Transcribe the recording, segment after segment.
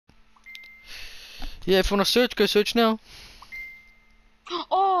Yeah, if you wanna search, go search now.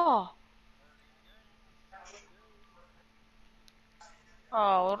 Oh!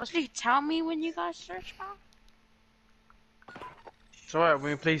 Oh, honestly, tell me when you guys search now? It's alright,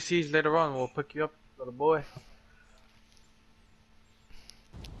 when we play Siege later on, we'll pick you up, little boy.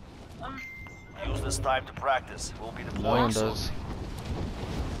 Use this time to practice. We'll be No deploying one soon. does.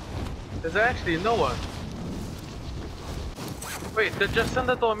 There's actually no one. Wait, they just sent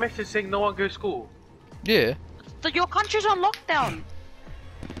out a message saying no one goes to school. Yeah. So your country's on lockdown.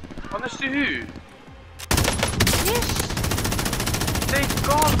 Honestly, who? Yes. They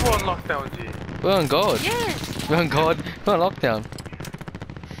gone for a lockdown, G. We're on God. Yes. We're on God. We're on lockdown.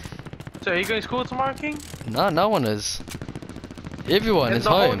 So are you going to school tomorrow, King? No, no one is. Everyone In is the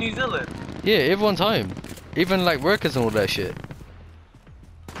whole home. New Zealand? Yeah, everyone's home. Even like workers and all that shit.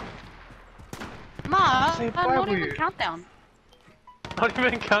 Ma, Say bye, not will even you? countdown. Not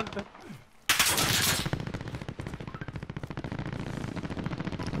even counting.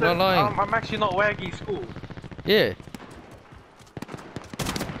 I'm not lying. I'm actually not waggy school. Yeah.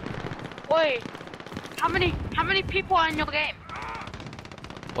 Wait, how many people are in your game?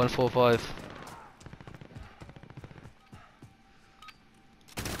 145.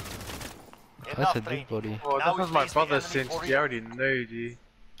 That's a dead body. Oh, Now this we was my face the brother enemy since for you real. already know, G.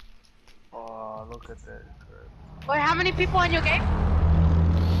 Oh, look at that. Wait, how many people are in your game?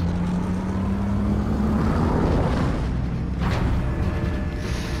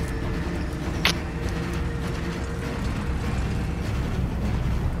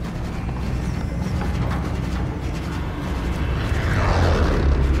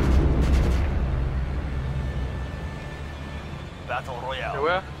 Battle Royale. Hey,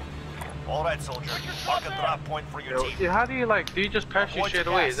 where? Alright, soldier. Mark a drop point for your Yo, team. see, how do you like, do you just parachute Avoid straight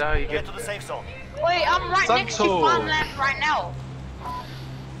the away? gas. Is that how you Get get to the there? safe zone. Wait, I'm right next to Santo. farmland right now.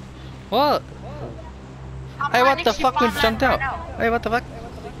 What? I'm Hey, right what the next to fuck? We farmland jumped right out. now. Hey, what the fuck?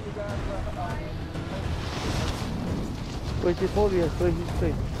 Where's his warrior? Where's his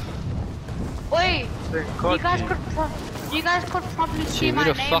face? Wait, Thank you God, guys G. could probably see Gee, my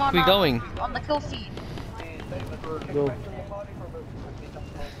where the name fuck on, we going? on the kill feed. Go.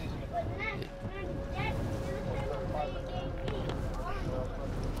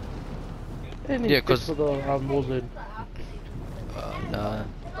 Any Yeah, 'cause- for the Warzone. Nah.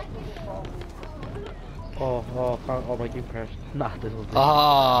 Oh, my game crashed. Nah, this was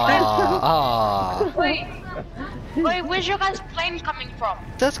Ah. Wait, where's your guys' plane coming from?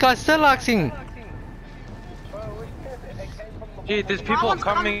 This guy's still acting. Gee, there's people one's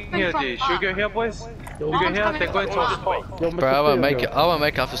coming coming here, from G. Should we go here, boys? Yo, We go one's here, coming they're going to from a spot. Yo, Bro, I Mr. won't make it. Failure. I won't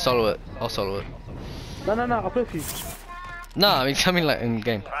make it. I have to solo it. I'll solo it. No, I'll play for you. Nah, I mean like in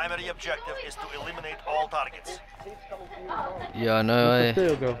game. Primary objective is to eliminate all targets. Yeah, I know. Mr.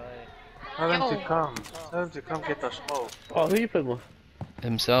 Failure, girl. Tell them to Yo. come. Tell them to come get the smoke. Oh, who you playing with?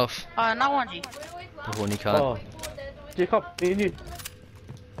 Himself, Not one G. the horny cunt. Oh. Jacob, me and you.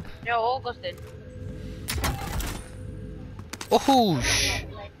 Yo, Augustin. Oh,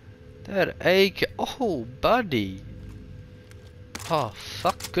 that AK. Oh, buddy. Oh,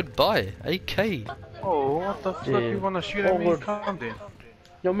 fuck. Goodbye, AK. Oh, what the fuck? Yeah. You wanna shoot at Oh, me? good. Come then.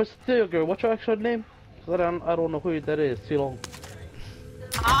 Yo, Mr. Failure, girl, what's your actual name? 'Cause I don't know who that is. Too long.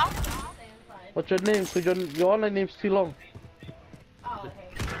 Huh? What's your name? Cause your online name's too long.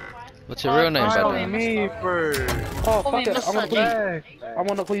 What's your real name, Oh, brother? yeah. Me, bro. Oh, Call me fuck it. Mr. G. I'm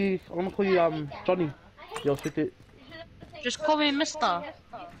gonna call you, Johnny. Yo, sweet it. Just call me Mister.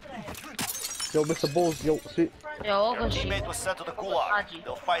 Yo, Mr. Balls. Yo, sweet. Yo, Your Augustin. teammate was sent to the gulag. Haji.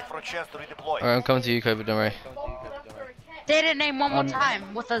 They'll fight for a chance to redeploy. Alright, I'm coming to you, Kobe. Don't worry. Say the name one more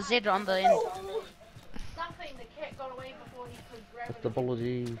time with a Z on the end. Mr. Balls.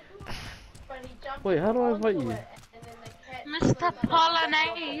 Wait, how do I invite you? Mr.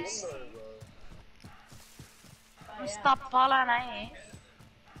 Polonaise. Mr. Polonaise.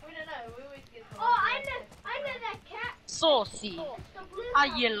 Oh, I know that cat. Saucy. How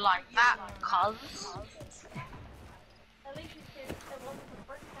you like that, cuz? At least you said it wasn't the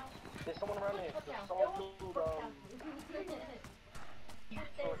brick house. There's someone around here. There's someone who,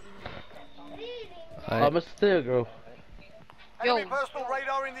 Alright. Mr. Steel Girl. Yo, Enemy personal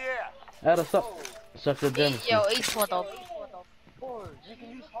radar in the air. Add us up. Suck your gems. yo, eat for dog.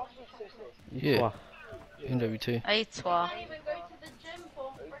 Yeah. NW2. Eat for. I even go to the gym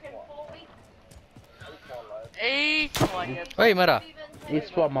for freaking 4 weeks. Eat for. Hey, Mara. It's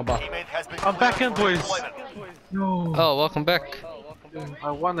for my back. Teammate has been I'm back in, cleared for boys. redeployment. No. Oh, welcome back.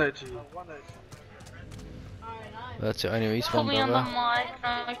 I won it, G. That's your only Put respawn, me on the brother. mic,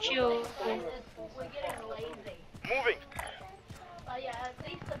 not you. We're getting lazy. Moving. But yeah, at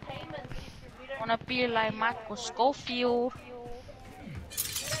least the payment distributor Wanna be like Michael Schofield.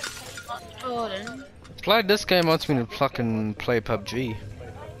 Not Jordan. Like this game wants me to fucking play PUBG.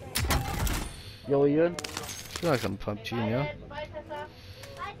 Yo, Ian. I feel like I'm PUBG now. Bye, Tessa.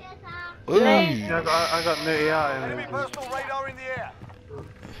 Bye, Tessa. Ooh. Yeah, I got no AI Enemy and personal radar in the air.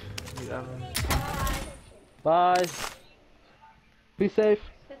 Bye. Be safe.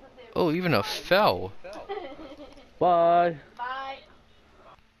 Oh, even a fell. Bye. Bye.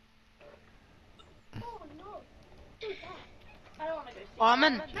 Oh no. I don't want to go see. Oh, I'm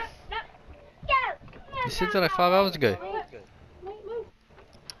in. No, no. Go. You said that like 5 hours ago. Move. Move.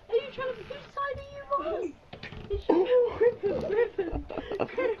 Are you trying to? Whose side are you on?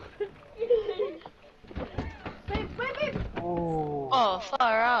 Wait. oh. Oh,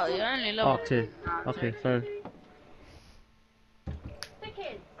 far out. You're only level. Okay. Okay, sorry. The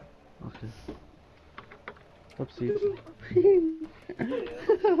kids. Okay. Oopsie.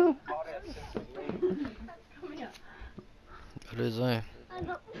 It is, eh?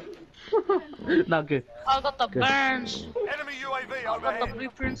 Not good. I got the Good. burns. Enemy UAV I got the overhead.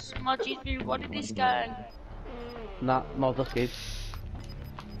 blueprints. My G3. What did this guy? Nah, not this game.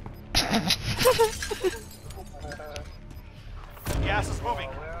 Gas is moving.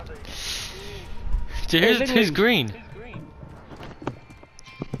 Dude, Hey, who's Lingling. green?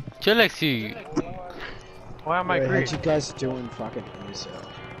 Galaxy. Why am I Wait, green? how'd you guys doing fucking Uso?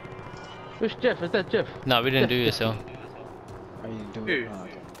 Which Jeff? Is that Jeff? No, we didn't do this, though. Are you doing Who? oh,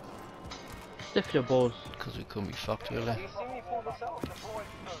 okay. Jeff your balls. Because we couldn't be fucked really.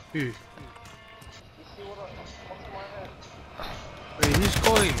 Who? Wait, who's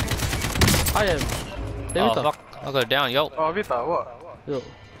calling? I am. Oh, David, fuck. I'll go down, yo. Oh, Vita, what? yo.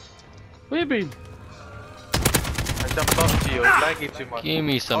 Where you been? I jumped off to you, I was lagging too much. Give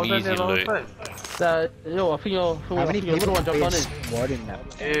me some I was down easy there the whole loot. time. Yo, I think your How many little people one jumped on is in. Warden now?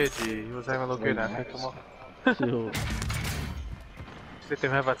 Yeah, G, he was having a look good at me, come on. Yo. Let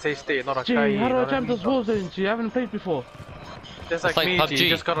them have a taste it, not a Gee, kai, how do I not a jump this meat. Warzone, G? I haven't played before. Just It's like like me, PUBG. G, you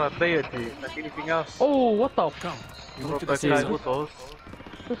just gotta play it, G, like anything else. Oh, what the fuck? You got the kai autos.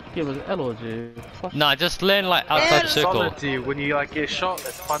 This game is Elo, G. Fuck. Nah, just land like outside circle. Solid, G, when you like get shot,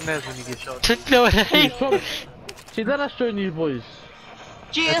 it's fun as when you get shot. No, it Gee, ain't. stop. See, that I showing you boys.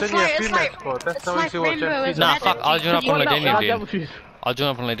 Gee, It's it's only a like, few it's match, like, bro. That's it's how you like see what Rainbow Champions is are. Nah, magic. fuck, I'll join up on Find out, Ladanian I'll then. jump with you. I'll join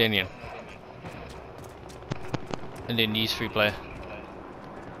up on Ladanian. And then use free play.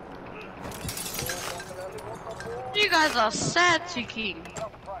 You guys are sad to king.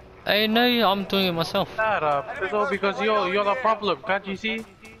 Hey, no, I'm doing it myself. Shut up. It's all because you're the problem, can't you see?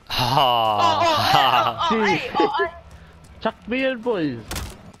 Ha. Chuck me in, boys.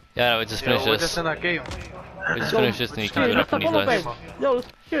 Yeah, we just finished We're just this. in that game. We just finished this and you can Hey, join let's up on stop these on the guys. bench. Yo, let's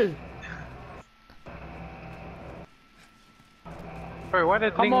go. Bro, why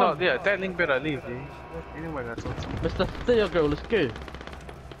did Come Link on. not? Yeah, that Link better leave, G. Anyway, that's all. Mr. Theo girl, let's go.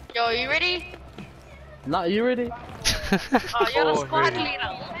 Yo, you ready? Nah, you ready? Oh, you're the Oh, squad ready. leader.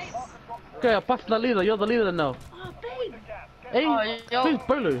 Okay, I'll pass the leader. You're the leader now. Hey, Oh, yo. who's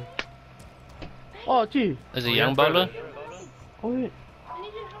Bolo? Oh, gee. Is it young bowler? Oh, wait.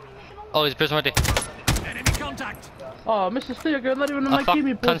 Oh, he's a person right there. Oh, Mr. Theo girl, not even in Oh, my fuck.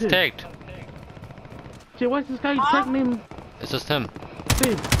 game, Cunt's tagged. Gee, why is this guy tagging him? It's just him.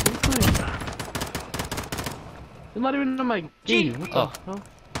 Babe, what are you doing? You're not even in my game. What the Oh. hell?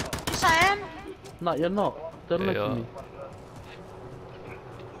 Yes, I am. No, you're not. Don't Yeah, look you at are. me.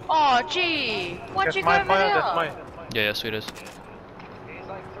 Oh, gee. What That's you my got fire, here? that's mine. Yeah, yeah, sweet as.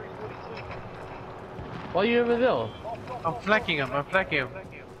 Why are you over there? I'm flanking him, I'm flanking him.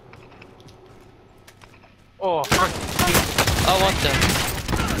 Oh, fuck. Oh, what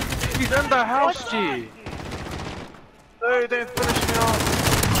the? He's in the house, G. Hey, they finished me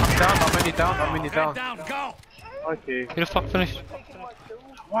off. I'm down, I'm many down. Okay. Who the fuck finished?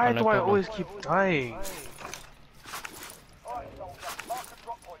 Why Oh, no do I problem. always keep dying?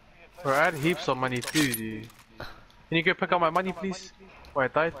 Bro, I had heaps of money too, dude. Can you go pick up my money, please? Why I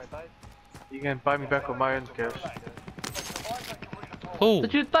died? You can buy me back with my own cash. Who?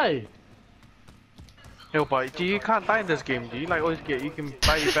 Did you die? Yo, but G, you can't die in this game, G. Like always get, you can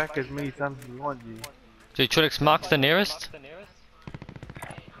buy it back as many times as you want, G. Did Trix mark the nearest?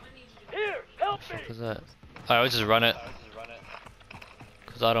 Here, help me! What is that? Alright, we'll just run it.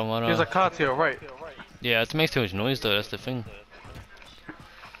 Cause I don't wanna. There's a car to your right. Yeah, it makes too much noise though, that's the thing.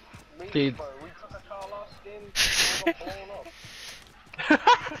 Dude,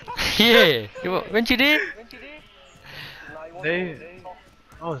 Yeah! Weren't you there? Hey.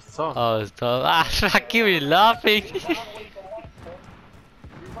 Oh, it's tough. Oh, it's tough. Ah, fuck you, you're laughing!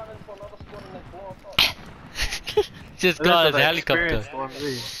 Just got his helicopter.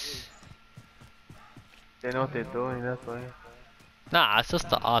 They know what they're doing, that's why. Nah, it's just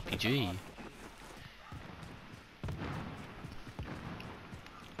the RPG.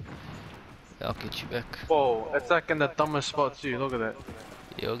 I'll get you back. Whoa, it's like in the dumbest spot too, look at that.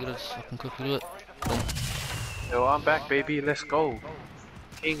 Yeah, I'll get us fucking quickly do it. Yo, I'm back baby, let's go.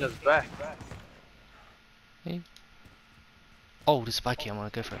 King is back. Hey. Oh, this spiky, I'm gonna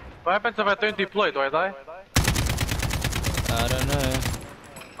go for it. What happens if I don't deploy, do I die? I don't know.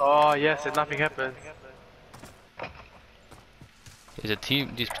 Oh yes, and nothing happened. There's a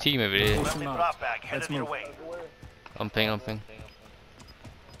team, this team over there. Friendly drop bag headed your way. I'm ping.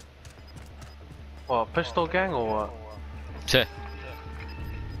 What, pistol gang or what? Tch.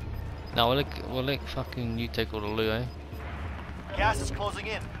 Now we'll let fucking you take all the loot, eh? Gas is closing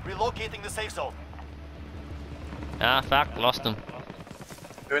in. Relocating the safe zone. Ah, fuck, lost them.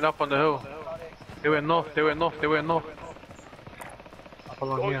 They went up on the hill. They went north. Up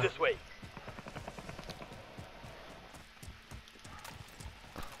along here. This way.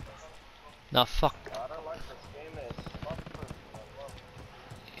 Nah, fuck.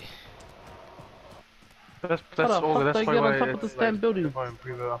 That's How the all. fuck That's they why get on why top of it's this damn like, building? why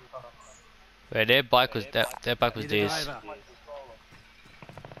improve it after. Wait, their bike was theirs.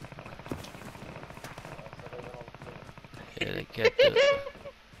 Yeah, they get it.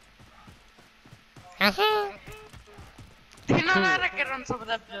 You know how to get on top of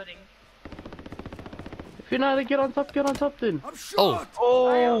that building. If you know how to get on top then. Oh,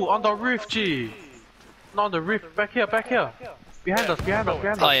 Oh, on the roof, G. Not on the roof. Back here. Behind us.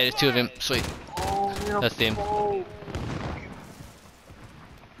 oh yeah, there's two of them. Sweet. That's them.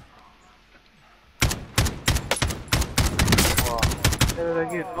 Where did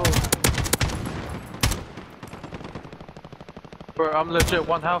I get? Oh. Bro, I'm legit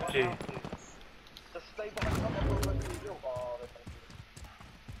 1 health, G.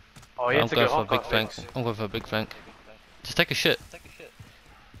 Oh, he I'm had to going get for a on big flank. I'm going for a big flank. Just take a shit.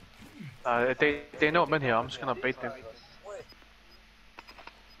 They know I'm in here. I'm just gonna bait them.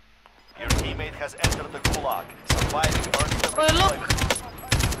 Your teammate has entered the gulag. Surviving earns them Wait, look!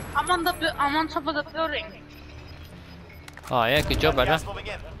 redeployment. I'm on top of the building. Oh yeah, good job, brother. Gas moving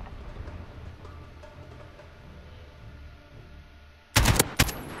in.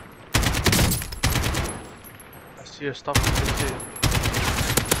 I see your stuff.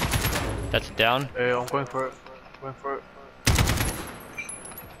 That's down. Hey, I'm going for it.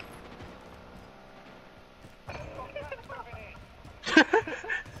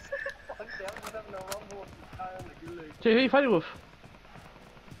 Jay, who are you fighting with?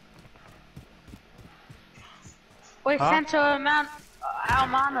 Wait, Huh? Santo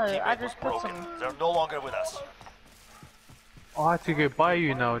Almano, I just put Broken. some. They're no longer with us. Oh, I have to go buy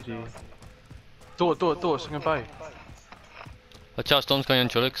you now, G. Do it, so I can buy. Watch out, Storm's going on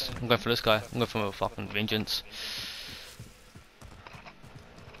Trolix. I'm going for this guy. I'm going for a fucking vengeance.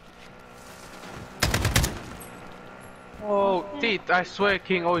 Oh, dude, I swear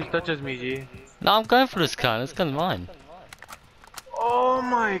King always touches me, G. No, I'm going for this guy. This gun's mine. Oh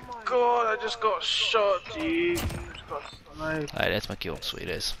my god, I just got shot, G. I just got sniped. Alright, that's my kill. Sweet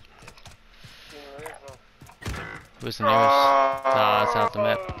as. Where's the nearest? Ah, it's out the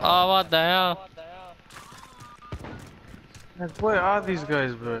map. Oh, what the hell? Like, where are these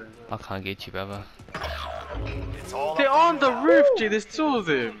guys, bro? I can't get you, brother. It's all They're up to on the roof, G. There's 2 of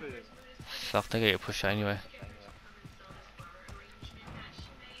them. Fuck, they get a push anyway.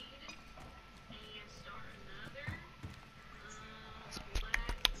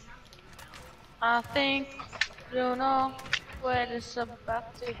 I think you know where this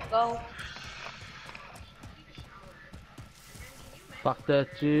about to go. Fuck that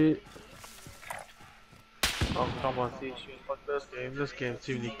shit. Oh, come on, see, shoot. Fuck this game. This game's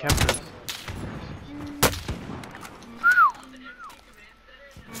too many campers.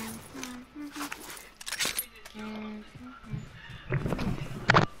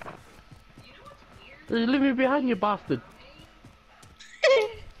 You leave me behind, you bastard.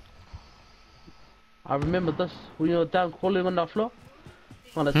 I remember this when you were down crawling on that floor.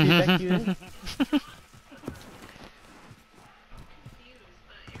 Wanna see back you in?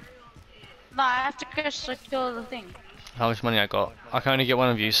 No, I have to go secure the thing. How much money I got? I can only get one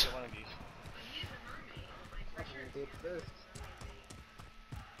of yous.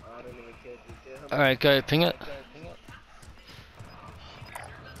 Alright, go ping it.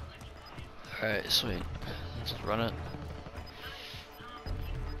 Alright, sweet. Let's just run it.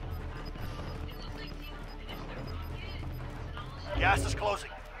 Gas is closing.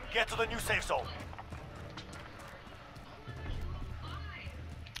 Get to the new safe zone.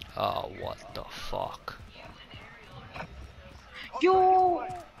 Oh, what the fuck? Yo!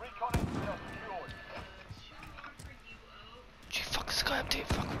 guy up there.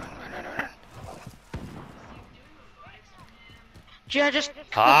 Fuck, run. Gee, I just killed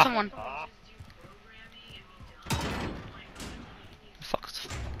Ah. someone. Fuck.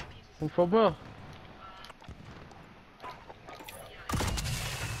 From where?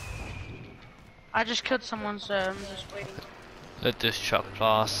 I just killed someone, so I'm just waiting. Let this truck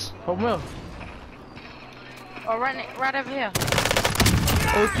pass. From where? Oh, right over here.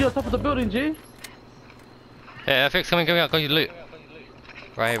 Oh, G, on top of the building, G. Hey, FX, come out, got your loot.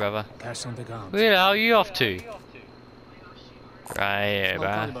 Right here, brother. Pass on the ground. Where the hell are you off to? Right here,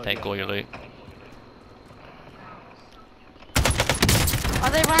 bruh. Take all your loot. Are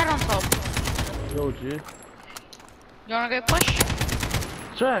they right on top? Yo, G. You wanna go push?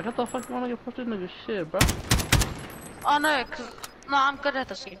 Jack, what the fuck you wanna get pushed into this shit, bro? Oh no, no, I'm good at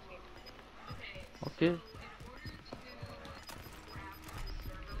this game. Okay.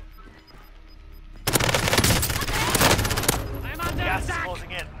 Gas is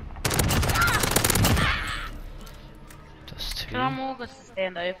closing in. Just two. Can I move or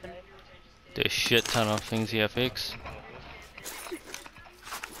stand open? There's a shit ton of things here, FX.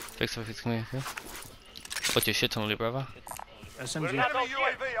 FX, come here, okay? What's your shit ton of loot, brother? SMG. Enemy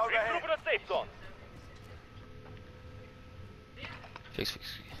UAV overhead. Fix.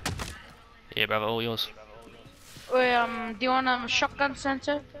 Yeah, brother, all yours. Wait, do you want a shotgun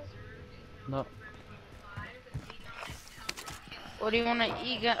sensor? No. Or do you want an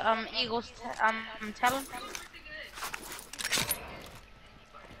Eagle's talent?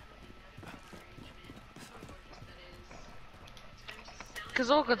 Cause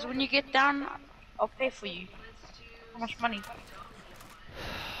all goods, when you get down, I'll pay for you. How much money?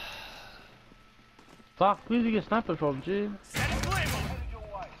 Fuck, where did you get sniper from, G?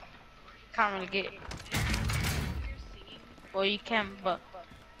 Can't really get. Well, you can, but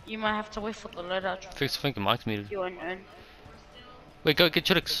you might have to wait for the loadout. Fix, I think the mic's muted. You on your own. Wait, go get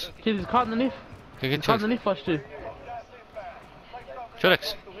Chudix. Kid, he's caught underneath. Go get He's caught Chudix. underneath us, G.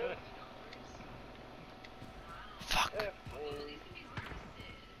 Chudix. Fuck.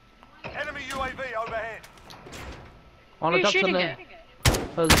 Enemy UAV overhead. On Who the you ducks shooting on at? there.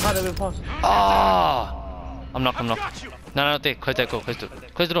 There's a car that went past. Ah! I'm knocked. No, not there. Close that door.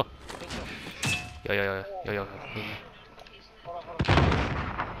 Close the door. Yo.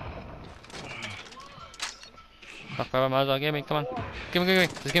 Fuck, brother, might as well give me. Come on. Give me.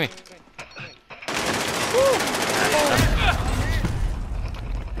 Just give me.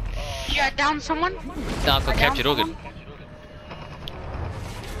 You got down someone? Nah, I got captured. All good. You're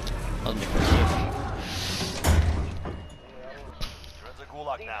in the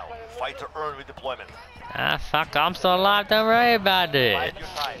gulag now. Fight to earn redeployment. Ah, fuck. I'm still alive. Don't worry about it. Bide your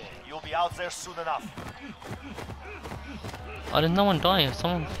time. You'll be out there soon enough. Oh, did no one die?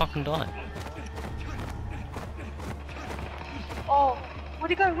 Someone fucking died. Oh, where'd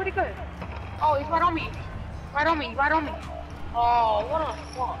he go? Oh, he's right on me. Right on me. Oh, what a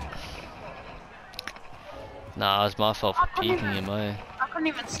fuck. Nah, it was my fault for peeking him, eh? I couldn't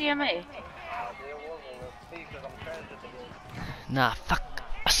even see him, eh? Nah, fuck.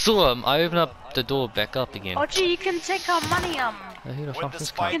 I saw him. I opened up the door back up again. Oh, gee, you can take our money, Who the Win fuck this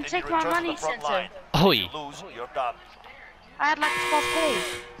this fight guy? can and take you my return to money, the front Sensei. line. Oi! If you lose, you're done. I had like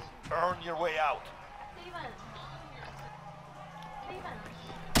 12K. Earn your way out.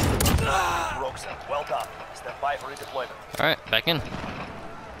 Roxanne, well done. Stand by for redeployment. Alright, back in.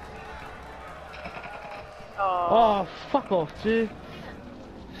 Oh, fuck off, G.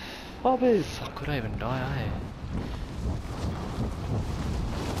 Bobby. Fuck, could I even die, eh?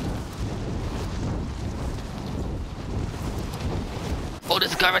 Oh,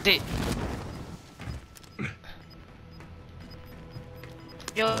 there's a guy right there!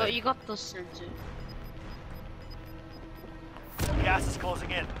 Yo, you got this, Sensei. Gas is closing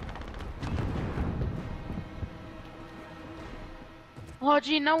in. Oh,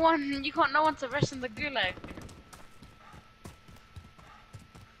 gee, you got no one to rest in the gulag.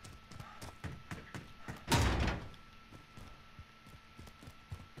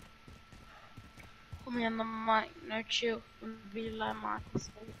 Put me on the mic, no chill, be like Marcus.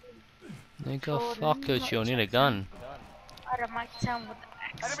 Nigga, fuck you, you need a gun. I had a mic down with the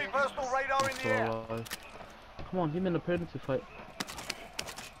axe. Enemy personal radar in the air. Come on, give me an opportunity fight.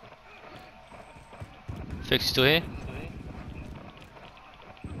 Fix, you still here?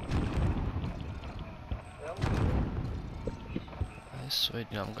 I swear,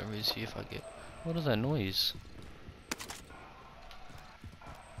 I'm gonna really see if I get. What is that noise?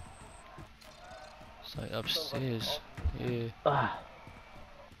 It's like upstairs. Yeah. Ah.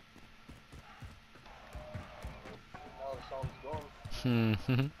 Hmm.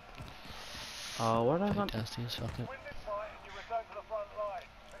 What I Okay, want? downstairs, fuck it. Win this fight and you return to the front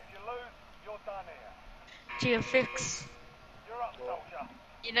to your fix.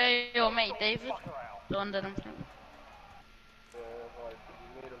 You know your mate David? The one that I'm playing.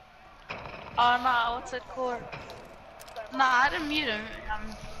 Oh no, what's it called? Nah, I didn't mute him.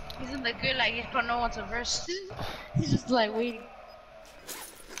 He's in the good, like he's got no one to verse. He's just like waiting.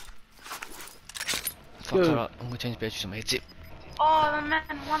 Fuck, hold up. I'm gonna change batteries on my headset. Oh, the man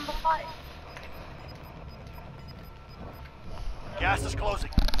won the fight. Gas is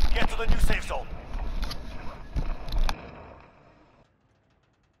closing. Get to the new safe zone.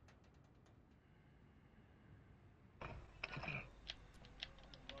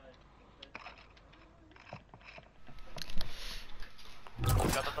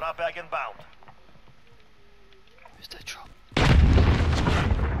 Got the drop bag inbound. Where's that drop?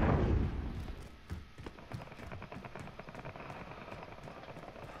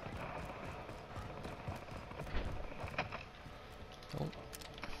 Oh.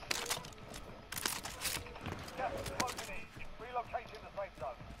 Gas is closing in. Relocating the safe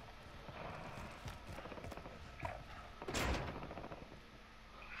zone.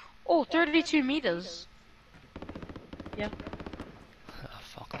 Oh, 32 meters. Yeah. Oh,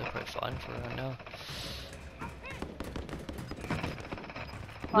 fuck, they're pretty fine for right now.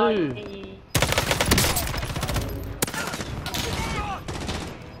 No.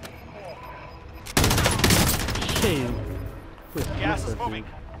 Shame. Gas is moving.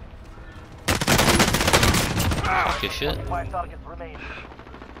 Fuck your shit. 5 targets remain.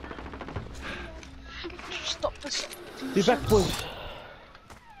 Stop this. Be back, boys.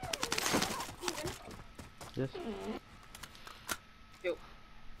 Yes. Yo.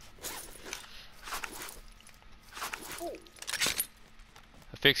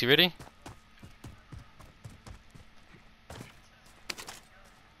 Fix, you ready?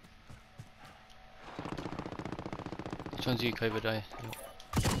 Which one's you, COVID?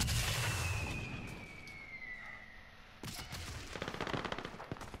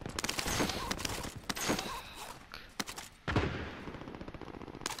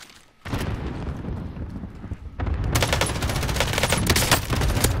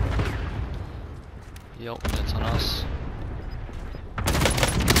 Yup, that's on us.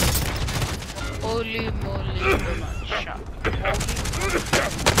 Holy moly, shot.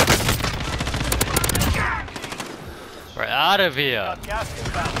 We're out of here. Got gas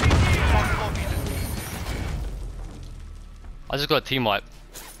inbound. Gas located. I just got a team wipe.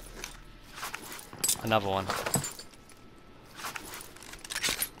 Another one.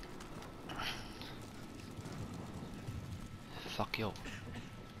 Fuck yo.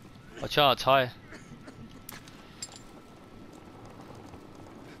 Watch out, it's high.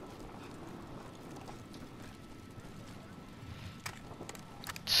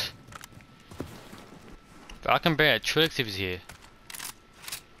 But I can bring a Trilix if he's here.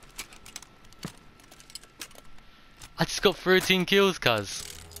 I just got 13 kills, cuz.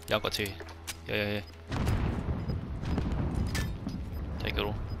 Yeah, I got 2. Yeah. Take it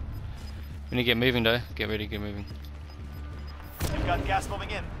all. We need to get moving though. Get ready, get moving. You've got gas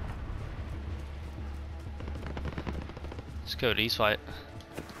moving in. Let's go to east fight.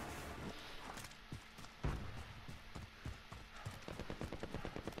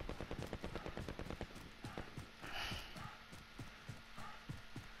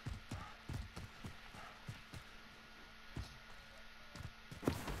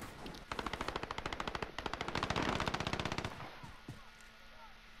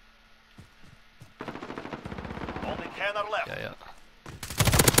 Only 10 are left. Yeah.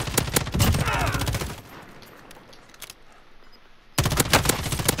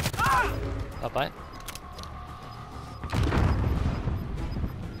 Bye.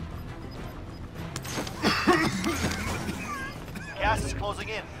 Gas is closing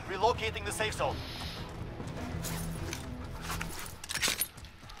in. Relocating the safe zone.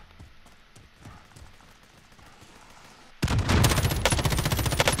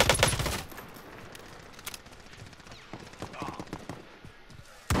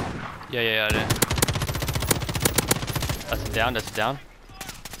 Yeah, I do. That's down,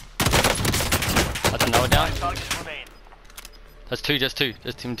 That's another down. 5 targets remain. That's two, just team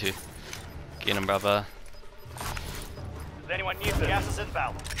 2. Get him, brother. Does anyone need this? Gas is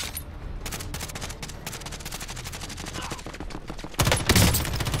inbound.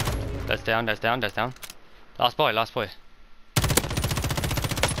 That's down. Last boy.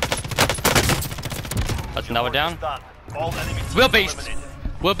 That's another down. Done. All enemy teams We're beast. eliminated.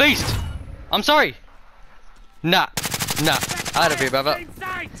 We're beast. I'm sorry. Nah. Out of here, brother.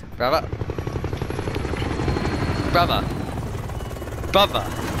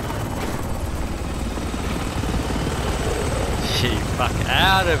 She fuck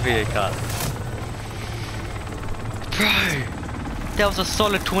out of here, cuz. Bro, that was a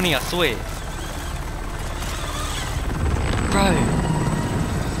solid 20, I swear. Bro.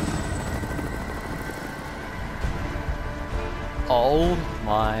 Oh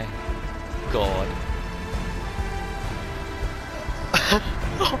my god.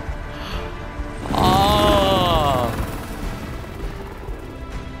 Oh.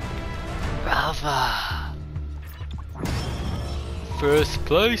 Brava. First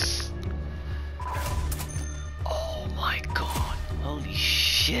place. Oh my god. Holy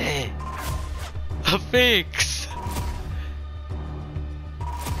shit. A fix.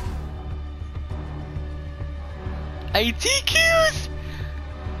 ATQs.